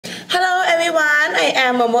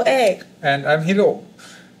I'm Momoe. And I'm Hiro.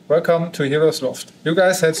 Welcome to Hiro's Loft. You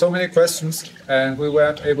guys had so many questions and we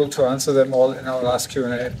weren't able to answer them all in our last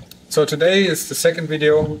Q&A. So today is the second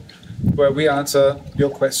video where we answer your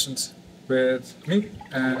questions with me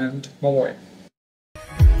and Momoe.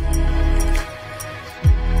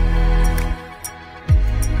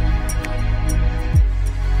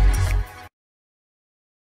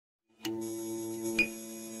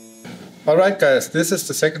 Alright guys, this is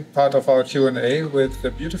the second part of our Q&A with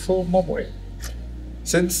the beautiful Momoe.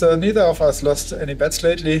 Since neither of us lost any bets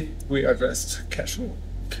lately, we addressed casual.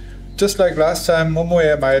 Just like last time,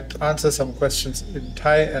 Momoe might answer some questions in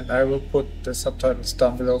Thai and I will put the subtitles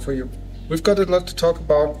down below for you. We've got a lot to talk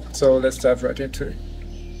about, so let's dive right into it.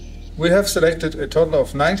 We have selected a total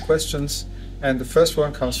of 9 questions and the first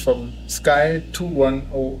one comes from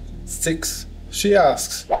Sky2106. She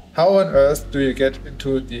asks, how on earth do you get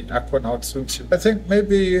into the Aquanaut swimsuit? I think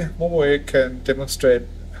maybe Momoe can demonstrate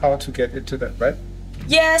how to get into that, right?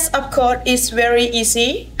 Yes, of course, it's very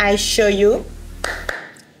easy. I show you.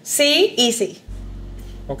 See, easy.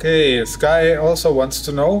 Okay, Sky also wants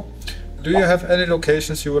to know, do you have any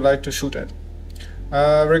locations you would like to shoot at?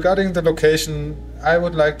 Regarding the location, I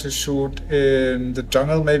would like to shoot in the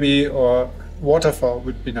jungle maybe, or waterfall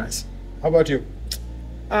would be nice. How about you?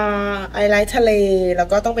 I like ทะเลแล้ว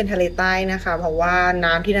ก็ต้องเป็นทะเลใต้นะคะเพราะว่า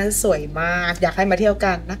น้ำที่นั่นสวยมากอยากให้มาเที่ยว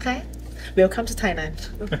กันนะคะ Welcome to Thailand.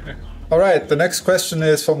 Alright, the next question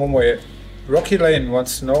is for Momoe. Rocky Lane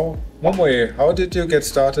wants to know, Momoe, how did you get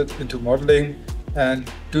started into modeling and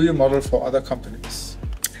do you model for other companies?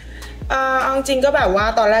 เอาจริงก็แบบว่า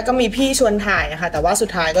ตอนแรกก็มีพี่ชวนถ่ายนะคะแต่ว่าสุด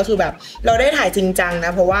ท้ายก็คือแบบเราได้ถ่ายจริงจังน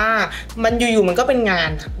ะเพราะว่ามันอยู่ๆมันก็เป็นงา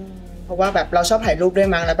นเพราะว่าแบบเราชอบถ่ายรูปด้วย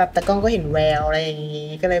มั้งแล้วแบบตากล้องก็เห็นแววอะไรอย่างนี้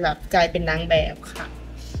ก็เลยแบบกลายเป็นนางแบบค่ะ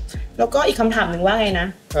แล้วก็อีกคำถามหนึ่งว่าไงนะ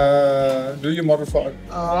Do you model for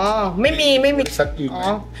อ๋อไม่มีอ๋อ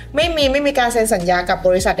ไม่มีการเซ็นสัญญากับบ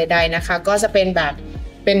ริษัทใดๆนะคะก็จะเป็นแบบ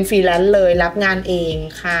เป็นฟรีแลนซ์เลยรับงานเอง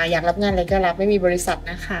ค่ะอยากรับงานอะไรก็รับไม่มีบริษัท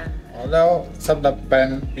นะคะแล้วสำหรับแบรน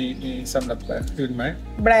ด์มีสำหรับแบรนด์อื่นไหม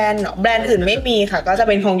แบรนด์อื่นไม่มีค่ะก็จะเ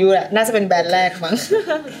ป็นของยูแหละน่าจะเป็นแบรนด์แรกมั้ง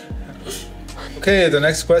Okay, the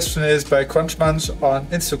next question is by Crunchmunch on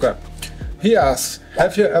Instagram. He asks,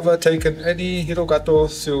 have you ever taken any Hiro Gato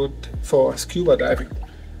suit for scuba diving?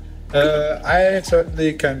 I certainly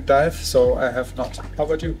can dive, so I have not. How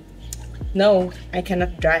about you? No, I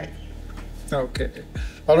cannot dive. Okay.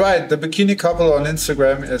 Alright, the bikini couple on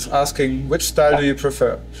Instagram is asking, which style do you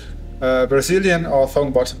prefer? Brazilian or thong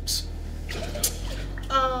bottoms?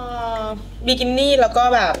 บิกินี่แล้วก็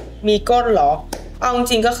แบบมีก้นเหรอเอาจ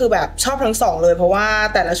ริงก็คือแบบชอบทั้งสองเลยเพราะว่า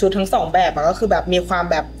แต่ละชุดทั้งสองแบบก็คือแบบมีความ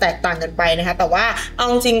แบบแตกต่างกันไปนะคะแต่ว่าเอา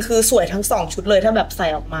จริงคือสวยทั้งสองชุดเลยถ้าแบบใส่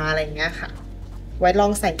ออกมาอะไรอย่างเงี้ยค่ะไว้ลอ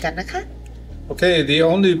งใส่กันนะคะ Okay, the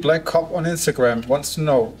only black cop on Instagram wants to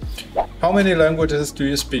know, how many languages do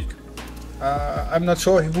you speak? I'm not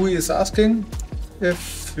sure who he is asking. If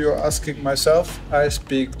you're asking myself, I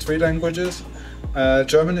speak 3 languages.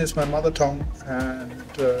 German is my mother tongue and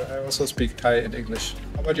I also speak Thai and English.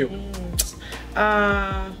 How about you?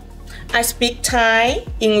 I speak Thai,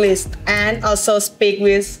 English, and also speak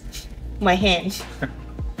with my hand.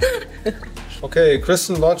 Okay,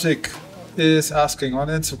 Crystal Logic is asking on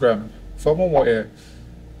Instagram for Momoe,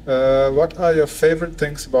 what are your favorite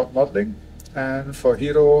things about modeling? And for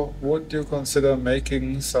Hiro, would you consider making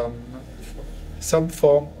some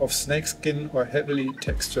form of snakeskin or heavily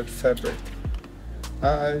textured fabric?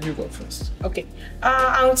 You go first. โอเคเ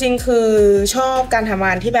อาจริงคือชอบการทำง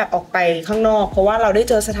านที่แบบออกไปข้างนอกเพราะว่าเราได้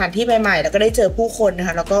เจอสถานที่ใหม่ๆแล้วก็ได้เจอผู้คนนะค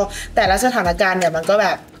ะแล้วก็แต่ละสถานการณ์เนี่ยมันก็แบ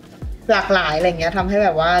บหลากหลายอะไรเงี้ยทำให้แบ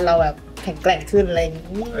บว่าเราแบบแข็งแกร่งขึ้นอะไรอย่างนี้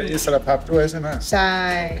อิสระภาพด้วยใช่ไหมใช่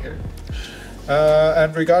And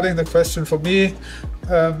regarding the question for me,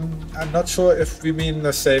 I'm not sure if we mean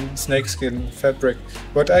the same snakeskin fabric.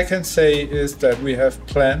 What I can say is that we have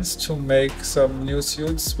plans to make some new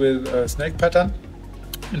suits with a snake pattern.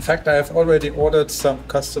 In fact, I have already ordered some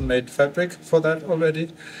custom-made fabric for that already,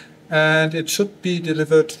 and it should be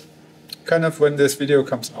delivered kind of when this video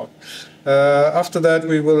comes out. After that,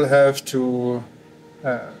 we will have to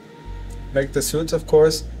make the suits, of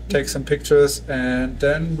course, take some pictures, and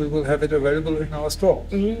then we will have it available in our store.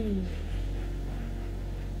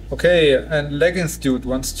 Okay, and Leggings Dude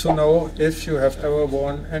wants to know if you have ever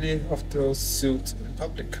worn any of those suits in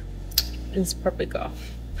public. In public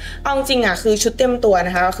เอาจริงอ่ะคือชุดเต็มตัวน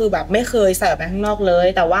ะคะก็คือแบบไม่เคยใส่ไปข้างนอกเลย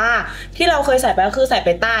แต่ว่าที่เราเคยใส่ไปก็คือใส่ไป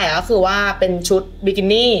ใต้อ่ะก็คือว่าเป็นชุดบิกิ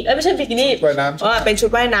นี่ไม่ใช่บิกินี่ว่ายน้ำเป็นชุด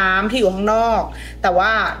ว่ายน้ำที่อยู่ข้างนอกแต่ว่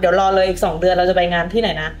าเดี๋ยวรอเลยอีก2 เดือนเราจะไปงานที่ไหน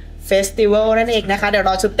นะเฟสติวัลนั่นเองนะคะเดี๋ยว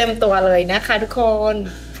รอชุดเต็มตัวเลยนะคะทุกคน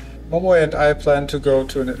Momoe and I plan to go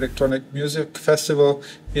to an electronic music festival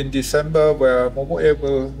in December where Momoe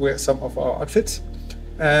will wear some of our outfits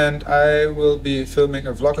and I will be filming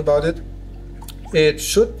a vlog about it. It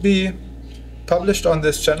should be published on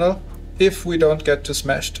this channel if we don't get too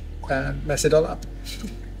smashed and mess it all up.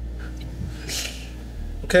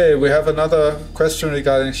 Okay, we have another question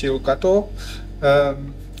regarding Hiro Gato.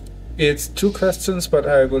 It's 2 questions, but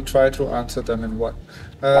I will try to answer them in one.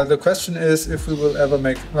 The question is if we will ever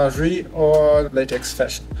make lingerie or latex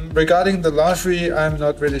fashion. Regarding the lingerie, I'm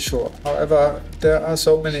not really sure. However, there are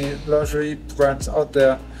so many lingerie brands out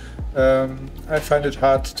there. I find it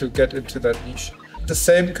hard to get into that niche. The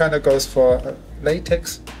same kind of goes for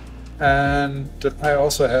latex. And I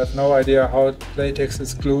also have no idea how latex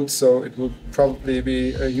is glued, so it would probably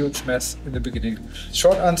be a huge mess in the beginning.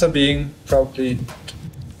 Short answer being probably not.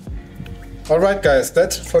 Alright guys,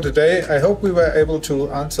 that's it for today. I hope we were able to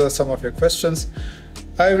answer some of your questions.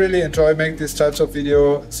 I really enjoy making these types of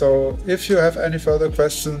video, so if you have any further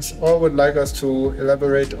questions or would like us to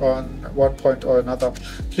elaborate on one point or another,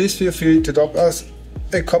 please feel free to drop us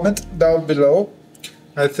a comment down below.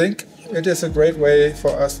 I think it is a great way for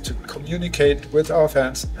us to communicate with our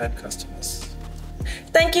fans and customers.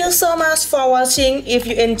 Thank you so much for watching. If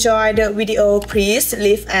you enjoyed the video, please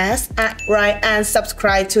leave us a like and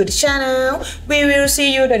subscribe to the channel. We will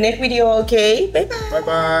see you in the next video, okay? Bye bye. Bye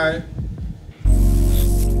bye.